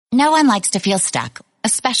No one likes to feel stuck,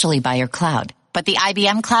 especially by your cloud. But the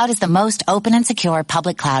IBM Cloud is the most open and secure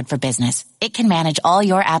public cloud for business. It can manage all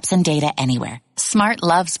your apps and data anywhere. Smart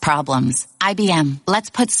loves problems. IBM, let's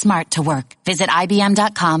put smart to work. Visit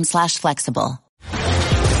IBM.com/flexible.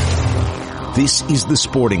 This is The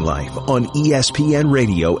Sporting Life on ESPN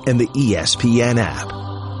Radio and the ESPN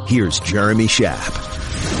app. Here's Jeremy Schaap.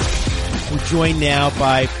 We're joined now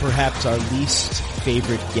by perhaps our least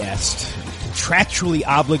favorite guest. Contractually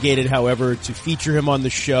obligated, however, to feature him on the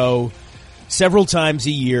show several times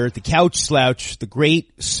a year. The Couch Slouch, the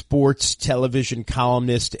great sports television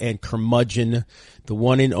columnist and curmudgeon, the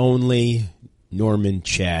one and only Norman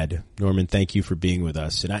Chad. Norman, thank you for being with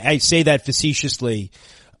us. And I say that facetiously,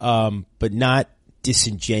 but not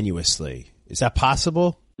disingenuously. Is that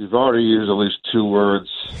possible? You've already used at least two words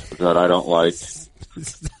that I don't like.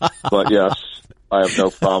 But yes, I have no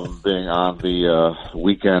problem being on the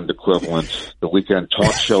weekend equivalent, the weekend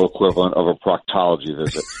talk show equivalent of a proctology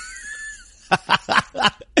visit.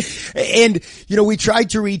 And, we tried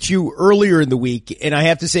to reach you earlier in the week, and I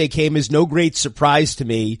have to say it came as no great surprise to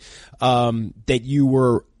me that you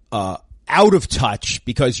were out of touch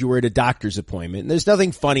because you were at a doctor's appointment. And there's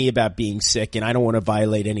nothing funny about being sick, and I don't want to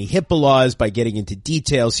violate any HIPAA laws by getting into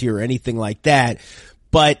details here or anything like that.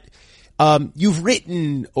 But you've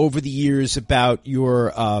written over the years about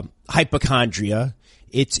your hypochondria.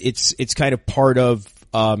 It's kind of part of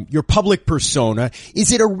your public persona.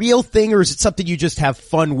 Is it a real thing, or is it something you just have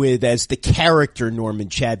fun with as the character Norman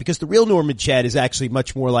Chad? Because the real Norman Chad is actually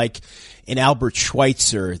much more like an Albert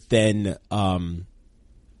Schweitzer than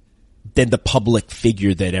the public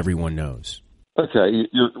figure that everyone knows. Okay,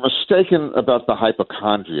 you're mistaken about the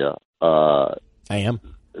hypochondria. I am.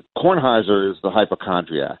 Kornheiser is the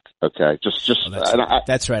hypochondriac. Okay,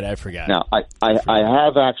 that's right. I forgot. Now, I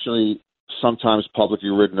have actually sometimes publicly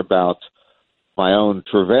written about my own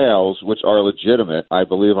travails, which are legitimate. I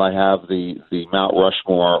believe I have the Mount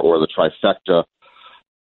Rushmore or the trifecta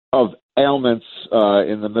of ailments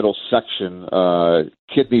in the middle section: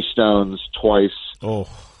 kidney stones twice,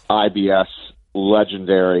 IBS,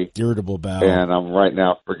 legendary, irritable bowel, and I'm right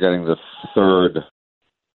now forgetting the third.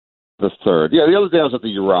 Yeah, the other day I was at the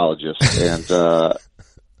urologist, and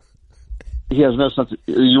he has no sense.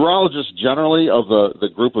 Urologists generally, of the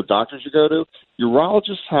group of doctors you go to,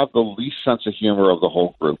 urologists have the least sense of humor of the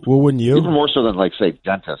whole group. Well, wouldn't you? Even more so than, say,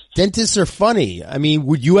 dentists. Dentists are funny. I mean,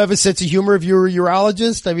 would you have a sense of humor if you were a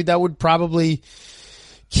urologist? I mean, that would probably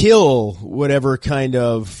kill whatever kind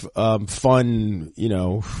of fun,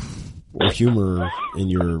 or humor in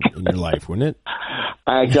your life, wouldn't it?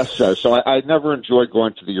 I guess so. So I never enjoyed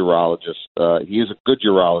going to the urologist. He is a good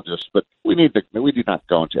urologist, but we need not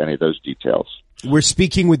go into any of those details. We're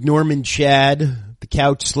speaking with Norman Chad, the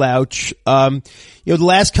Couch Slouch. The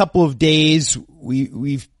last couple of days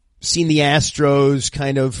we've seen the Astros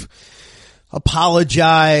kind of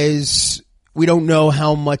apologize. We don't know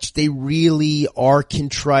how much they really are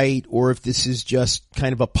contrite, or if this is just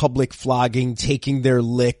kind of a public flogging, taking their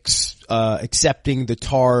licks, accepting the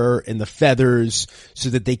tar and the feathers so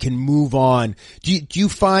that they can move on. Do you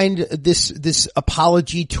find this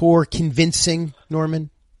apology tour convincing, Norman?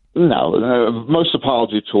 No, most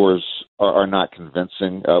apology tours are not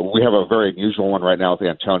convincing. We have a very unusual one right now with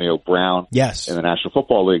Antonio Brown. Yes. In the National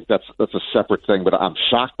Football League. That's a separate thing, but I'm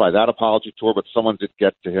shocked by that apology tour, but someone did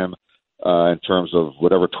get to him in terms of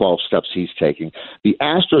whatever 12 steps he's taking. The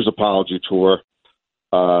Astros apology tour,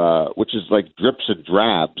 which is like drips and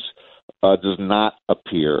drabs, does not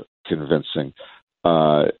appear convincing.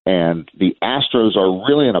 And the Astros are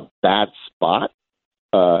really in a bad spot.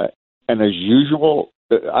 And as usual,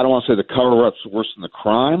 I don't want to say the cover-up's worse than the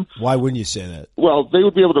crime. Why wouldn't you say that? Well, they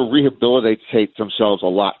would be able to rehabilitate themselves a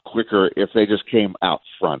lot quicker if they just came out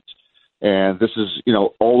front. And this has,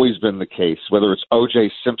 always been the case, whether it's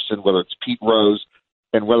O.J. Simpson, whether it's Pete Rose,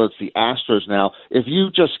 and whether it's the Astros now. If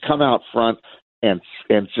you just come out front and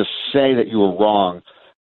just say that you were wrong,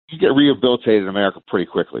 you get rehabilitated in America pretty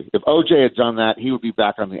quickly. If O.J. had done that, he would be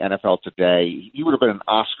back on the NFL today. He would have been an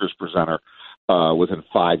Oscars presenter within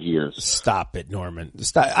 5 years. Stop it, Norman.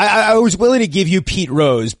 Stop. I was willing to give you Pete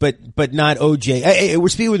Rose, but not O.J. We're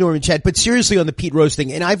speaking with Norman Chad, but seriously on the Pete Rose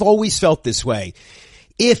thing, and I've always felt this way.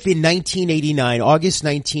 If in August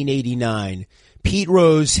 1989, Pete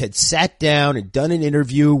Rose had sat down and done an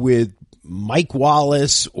interview with Mike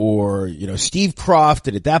Wallace or, Steve Kroft,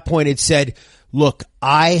 and at that point had said, look,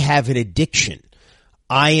 I have an addiction.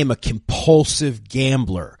 I am a compulsive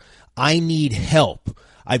gambler. I need help.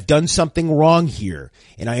 I've done something wrong here,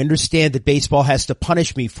 and I understand that baseball has to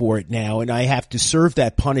punish me for it now, and I have to serve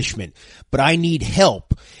that punishment, but I need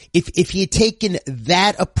help. If he had taken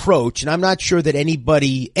that approach, and I'm not sure that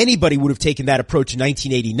anybody would have taken that approach in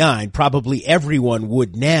 1989, probably everyone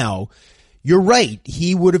would now, you're right.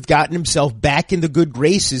 He would have gotten himself back in the good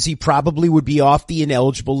graces. He probably would be off the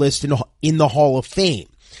ineligible list in the Hall of Fame.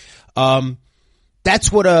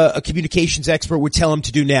 That's what a communications expert would tell him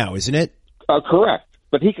to do now, isn't it? Correct.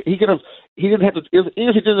 But he could have. He didn't have to. Even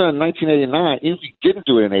if he did it in 1989, even if he didn't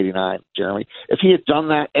do it in '89, Jeremy, if he had done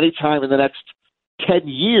that any time in the next 10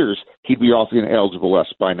 years, he'd be off the ineligible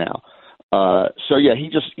list by now. So yeah, he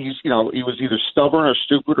was either stubborn or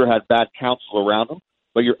stupid or had bad counsel around him.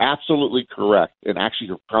 But you're absolutely correct, and actually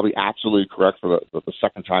you're probably absolutely correct for the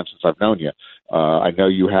second time since I've known you. I know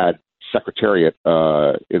you had Secretariat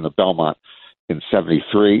in the Belmont in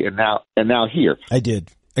 '73, and now here. I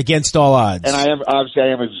did, against all odds. And I am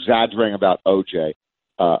exaggerating about OJ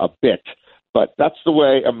a bit, but that's the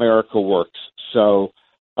way America works. So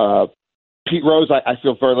Pete Rose, I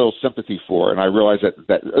feel very little sympathy for, and I realize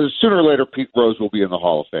that sooner or later Pete Rose will be in the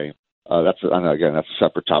Hall of Fame. That's a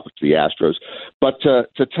separate topic to the Astros. But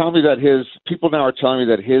to tell me that people now are telling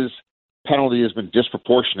me that his penalty has been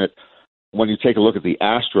disproportionate when you take a look at the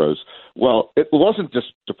Astros. Well, it wasn't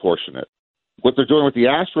disproportionate. What they're doing with the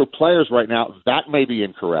Astro players right now, that may be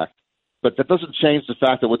incorrect, but that doesn't change the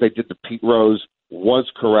fact that what they did to Pete Rose was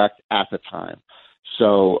correct at the time.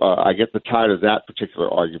 So I get tired of that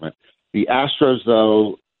particular argument. The Astros,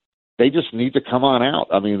 though, they just need to come on out.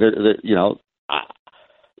 I mean, there's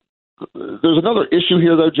another issue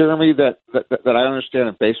here, though, Jeremy, that I understand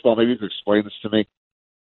in baseball. Maybe you could explain this to me.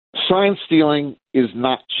 Sign stealing is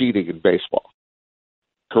not cheating in baseball,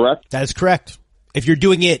 correct? That is correct. If you're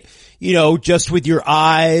doing it, just with your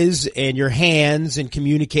eyes and your hands and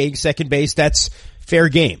communicating second base, that's fair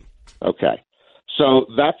game. Okay. So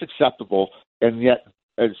that's acceptable. And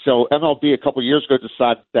so MLB a couple of years ago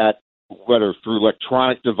decided that whether through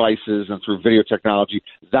electronic devices and through video technology,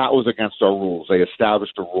 that was against our rules. They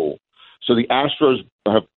established a rule. So the Astros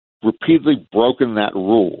have repeatedly broken that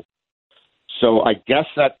rule. So I guess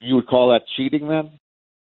that you would call that cheating then?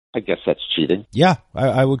 I guess that's cheating. Yeah,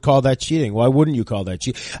 I would call that cheating. Why wouldn't you call that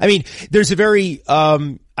cheating? I mean, there's a very,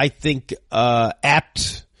 I think,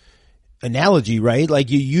 apt analogy, right? Like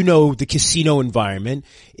the casino environment.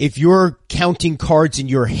 If you're counting cards in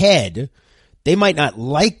your head, they might not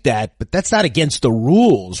like that, but that's not against the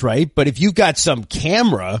rules, right? But if you've got some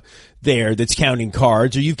camera there that's counting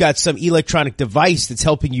cards, or you've got some electronic device that's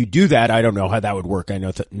helping you do that, I don't know how that would work. I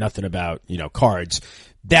know nothing about, cards.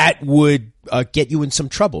 That would get you in some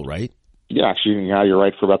trouble, right? Yeah, actually, you're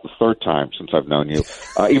right for about the third time since I've known you.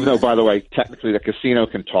 Even though, by the way, technically the casino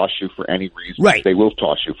can toss you for any reason. Right. They will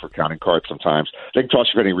toss you for counting cards sometimes. They can toss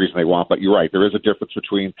you for any reason they want, but you're right. There is a difference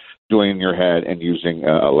between doing it in your head and using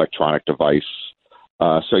an electronic device.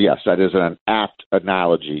 So, yes, that is an apt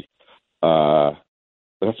analogy.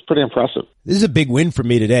 That's pretty impressive. This is a big win for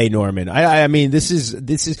me today, Norman. I mean, this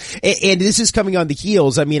is coming on the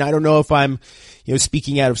heels. I mean, I don't know if I'm,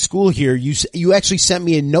 speaking out of school here. You actually sent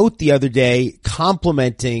me a note the other day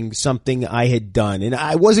complimenting something I had done, and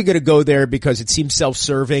I wasn't going to go there because it seems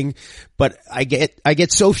self-serving, but I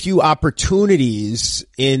get so few opportunities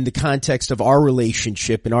in the context of our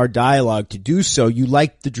relationship and our dialogue to do so. You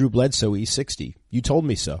liked the Drew Bledsoe E60. You told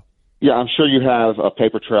me so. Yeah, I'm sure you have a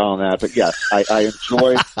paper trail on that, but yes, I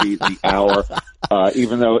enjoyed the hour,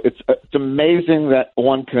 even though it's amazing that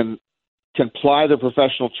one can ply the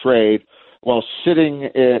professional trade while sitting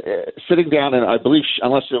down, and I believe,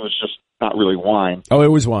 unless it was just not really wine. Oh, it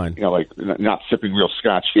was wine. Like not sipping real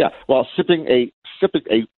scotch. Yeah, while sipping a,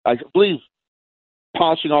 I believe,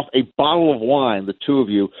 polishing off a bottle of wine, the two of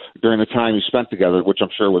you, during the time you spent together, which I'm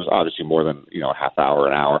sure was obviously more than, a half hour,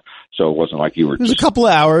 an hour. So it wasn't like you were. It was a couple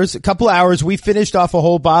of hours. We finished off a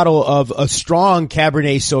whole bottle of a strong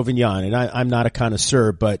Cabernet Sauvignon, and I'm not a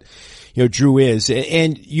connoisseur, but Drew is.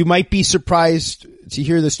 And you might be surprised to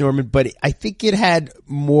hear this, Norman, but I think it had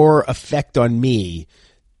more effect on me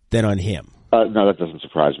than on him. No, that doesn't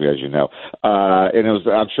surprise me, as you know. And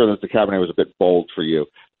I'm sure that the Cabernet was a bit bold for you.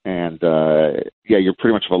 And, you're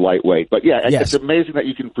pretty much of a lightweight. But, yes. It's amazing that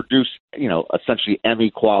you can produce, essentially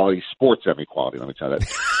sports Emmy quality, let me tell you that,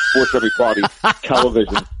 sports Emmy quality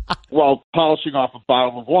television while polishing off a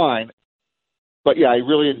bottle of wine. But, I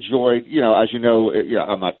really enjoyed, as you know,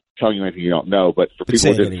 I'm not telling you anything you don't know, but for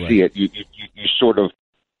people who didn't see it, you sort of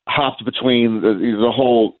hopped between the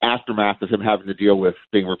whole aftermath of him having to deal with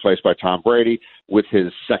being replaced by Tom Brady with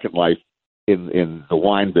his second life in the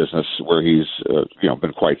wine business, where he's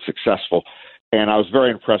been quite successful, And I was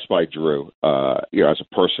very impressed by Drew, as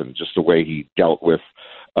a person, just the way he dealt with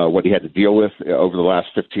what he had to deal with over the last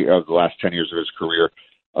 10 years of his career,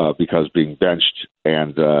 because being benched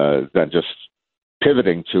and then just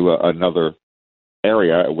pivoting to another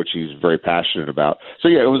area, which he's very passionate about. So,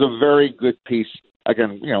 yeah, it was a very good piece.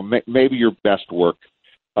 Again, maybe your best work.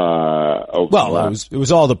 It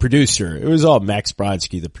was all the producer. It was all Max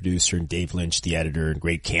Brodsky, the producer, and Dave Lynch, the editor, and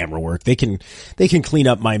great camera work. They can clean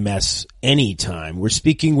up my mess anytime. We're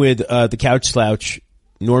speaking with the couch slouch,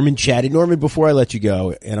 Norman Chatty. Norman, before I let you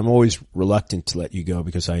go, and I'm always reluctant to let you go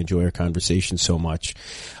because I enjoy our conversation so much.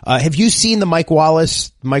 Have you seen the Mike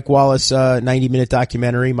Wallace 90-minute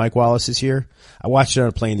documentary? Mike Wallace is Here. I watched it on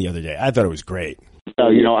a plane the other day. I thought it was great. I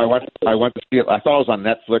went to see it. I thought it was on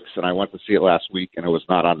Netflix, and I went to see it last week, and it was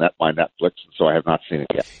not on my Netflix, and so I have not seen it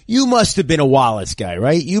yet. You must have been a Wallace guy,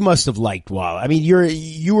 right? You must have liked Wallace. I mean,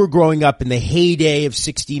 you were growing up in the heyday of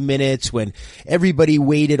 60 Minutes when everybody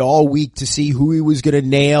waited all week to see who he was going to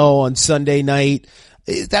nail on Sunday night.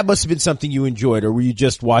 That must have been something you enjoyed, or were you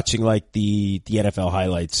just watching like the NFL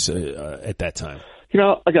highlights at that time?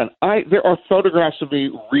 Again, there are photographs of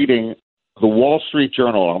me reading the Wall Street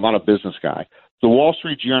Journal. I'm not a business guy. The Wall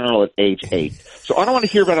Street Journal at age 8. So I don't want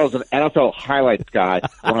to hear about I was an NFL highlights guy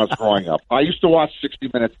when I was growing up. I used to watch 60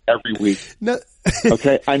 Minutes every week. No.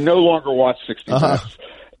 Okay? I no longer watch 60 Minutes.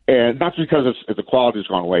 And not because the quality's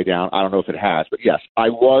gone way down. I don't know if it has. But, yes, I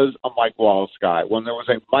was a Mike Wallace guy. When there was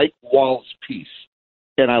a Mike Wallace piece,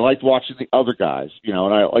 and I liked watching the other guys,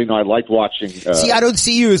 and I liked watching. See, I don't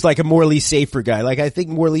see you as like a Morley Safer guy. Like, I think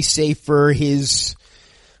Morley Safer,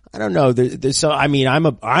 I don't know. There's some. I mean, I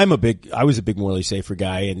was a big Morley Safer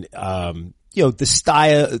guy, and the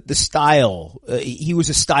style. He was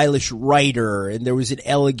a stylish writer, and there was an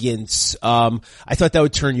elegance. I thought that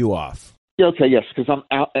would turn you off. Yeah, okay, yes, because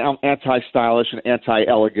I'm anti-stylish and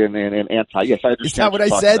anti-elegant and anti. Yes, I understand. Is that what I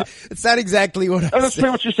said? It's not exactly what I said. That's pretty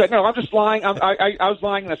what you said. No, I'm just lying. I was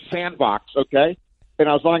lying in a sandbox, okay, and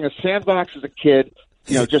I was lying in a sandbox as a kid.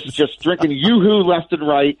 Just drinking Yoo-hoo left and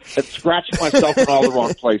right and scratching myself in all the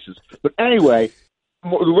wrong places. But anyway,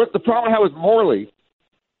 the problem I had with Morley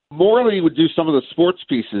would do some of the sports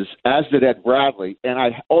pieces, as did Ed Bradley, and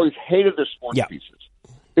I always hated their sports pieces.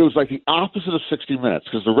 It was like the opposite of 60 Minutes,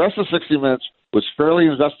 because the rest of 60 Minutes was fairly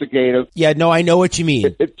investigative. Yeah, no, I know what you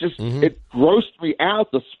mean. It grossed me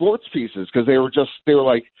out, the sports pieces, because they were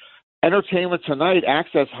like, Entertainment Tonight,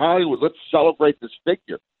 Access Hollywood, let's celebrate this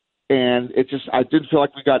figure. And I didn't feel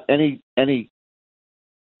like we got any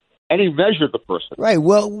measure of the person. Right.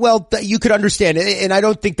 Well, you could understand it, and I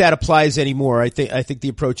don't think that applies anymore. I think the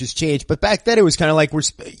approach has changed. But back then, it was kind of like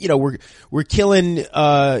we're killing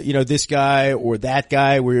this guy or that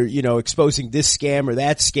guy. We're exposing this scam or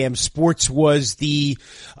that scam. Sports was the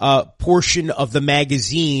portion of the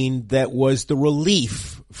magazine that was the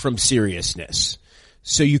relief from seriousness.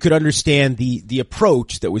 So you could understand the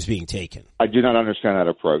approach that was being taken. I do not understand that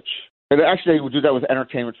approach. And actually, they would do that with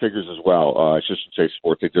entertainment figures as well. I shouldn't say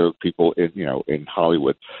sports; they do it with people in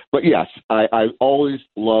Hollywood. But yes, I always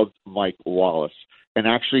loved Mike Wallace, and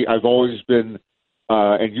actually, I've always been,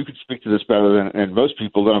 and you can speak to this better than most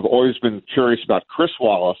people. That I've always been curious about Chris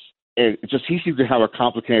Wallace, and he seemed to have a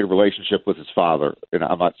complicated relationship with his father. And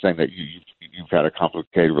I'm not saying that you've had a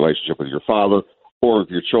complicated relationship with your father, or with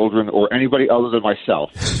your children, or anybody other than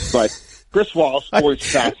myself. But Chris Wallace always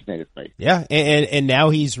fascinated me. Yeah, and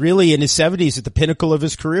now he's really in his 70s at the pinnacle of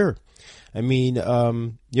his career. I mean,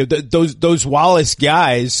 those Wallace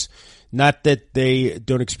guys, not that they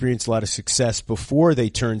don't experience a lot of success before they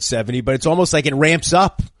turn 70, but it's almost like it ramps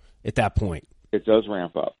up at that point. It does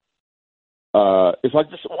ramp up. If I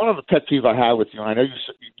just one of the pet peeves I have with you, and I know you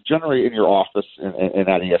generally in your office and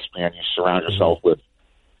at ESPN, you surround yourself with.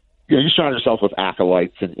 You surround yourself with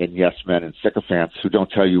acolytes and yes men and sycophants who don't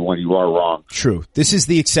tell you when you are wrong. True. This is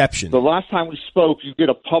the exception. The last time we spoke, you did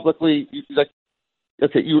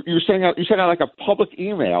you sent out like a public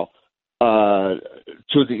email to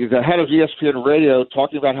the head of ESPN Radio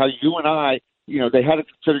talking about how you and I, they had to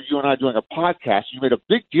consider you and I doing a podcast. You made a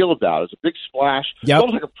big deal about it. It was a big splash. Yep. It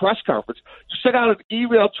was like a press conference. You sent out an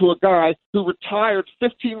email to a guy who retired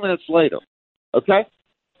 15 minutes later. Okay?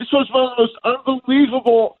 This was one of the most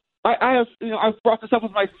unbelievable. I've brought this up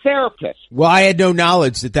with my therapist. Well, I had no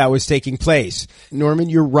knowledge that was taking place. Norman,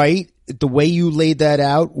 you're right. The way you laid that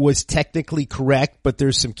out was technically correct, but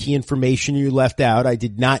there's some key information you left out. I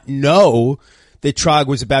did not know that Trog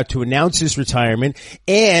was about to announce his retirement,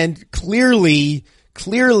 and clearly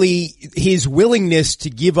his willingness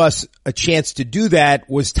to give us a chance to do that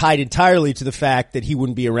was tied entirely to the fact that he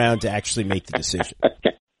wouldn't be around to actually make the decision.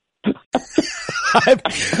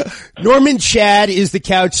 Norman Chad is the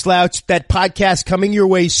Couch Slouch. That podcast coming your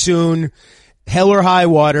way soon. Hell or high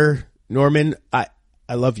water. Norman, I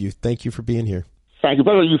love you. Thank you for being here. Thank you.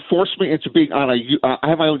 By the way, you forced me into being on I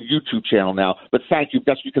have my own YouTube channel now, but thank you.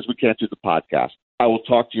 That's because we can't do the podcast. I will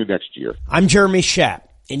talk to you next year. I'm Jeremy Schaap,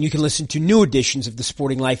 and you can listen to new editions of The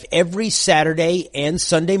Sporting Life every Saturday and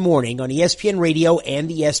Sunday morning on ESPN Radio and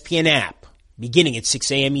the ESPN app, beginning at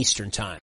 6 a.m. Eastern Time.